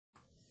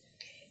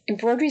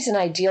Embroidery is an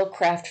ideal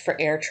craft for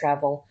air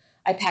travel.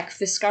 I pack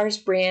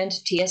Fiskars brand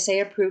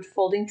TSA-approved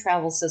folding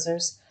travel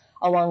scissors,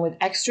 along with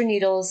extra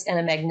needles and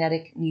a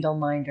magnetic needle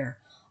minder.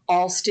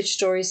 All Stitch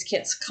Stories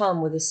kits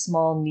come with a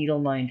small needle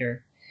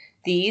minder.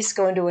 These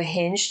go into a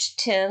hinged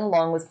tin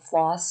along with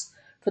floss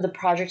for the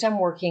project I'm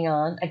working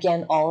on.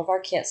 Again, all of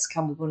our kits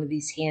come with one of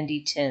these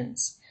handy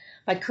tins.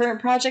 My current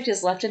project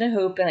is left in a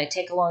hoop, and I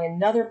take along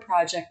another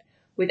project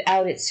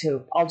without its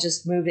hoop. I'll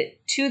just move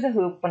it to the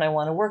hoop when I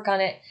want to work on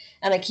it,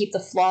 and I keep the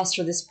floss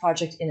for this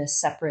project in a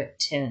separate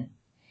tin.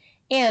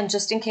 And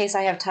just in case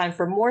I have time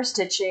for more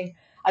stitching,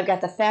 I've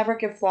got the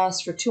fabric and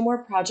floss for 2 more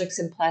projects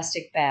in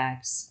plastic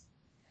bags.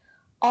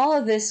 All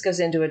of this goes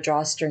into a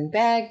drawstring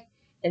bag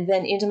and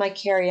then into my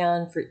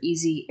carry-on for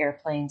easy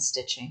airplane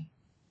stitching.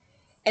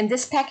 And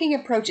this packing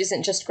approach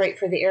isn't just great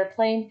for the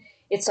airplane,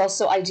 it's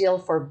also ideal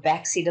for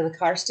backseat of the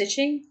car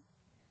stitching,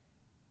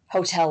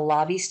 hotel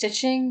lobby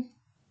stitching,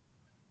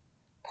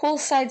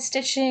 poolside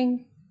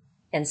stitching,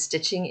 and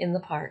stitching in the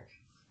park.